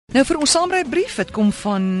Nou vir ons Saamrybrief, dit kom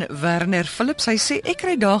van Werner Philips. Hy sê ek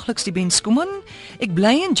ry daagliks die Benz Schoeman. Ek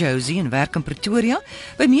bly in Josie en werk in Pretoria.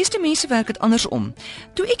 By meeste mense werk dit andersom.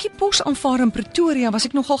 Toe ek die pos aanvaar in Pretoria, was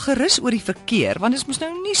ek nogal gerus oor die verkeer, want dit is mos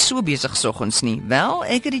nou nie so besig soggens nie. Wel,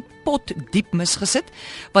 ek het die pot diep misgesit,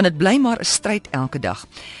 want dit bly maar 'n stryd elke dag.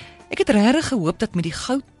 Ek het regtig gehoop dat met die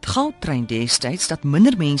goudtrein destyds dat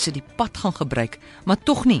minder mense die pad gaan gebruik, maar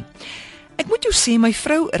tog nie. Ek moet jou sê, my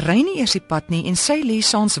vrou ry nie eers die pad nie en sy lê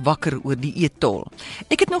saans wakker oor die e-tol.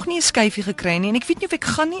 Ek het nog nie 'n skyfie gekry nie en ek weet nie of ek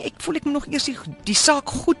gaan nie. Ek voel ek moet nog eers die saak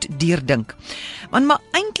goed deurdink. Maar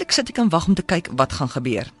eintlik sit ek en wag om te kyk wat gaan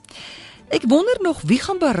gebeur. Ek wonder nog wie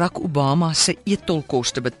gaan Barack Obama se e-tol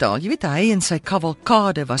koste betaal. Jy weet, hy en sy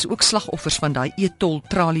kavalkade was ook slagoffers van daai e-tol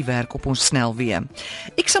traliewerk op ons snelweë.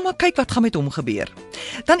 Ek sal maar kyk wat gaan met hom gebeur.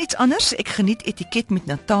 Dan iets anders, ek geniet etiket met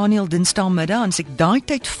Nathaniel Dinsdagmiddag en as ek daai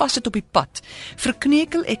tyd vassit op die pad,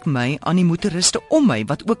 verknekel ek my aan die motoriste om my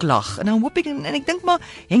wat ook lag. En dan hoop ek en ek dink maar,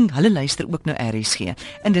 hulle luister ook nou RSG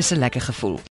en dis 'n lekker gevoel.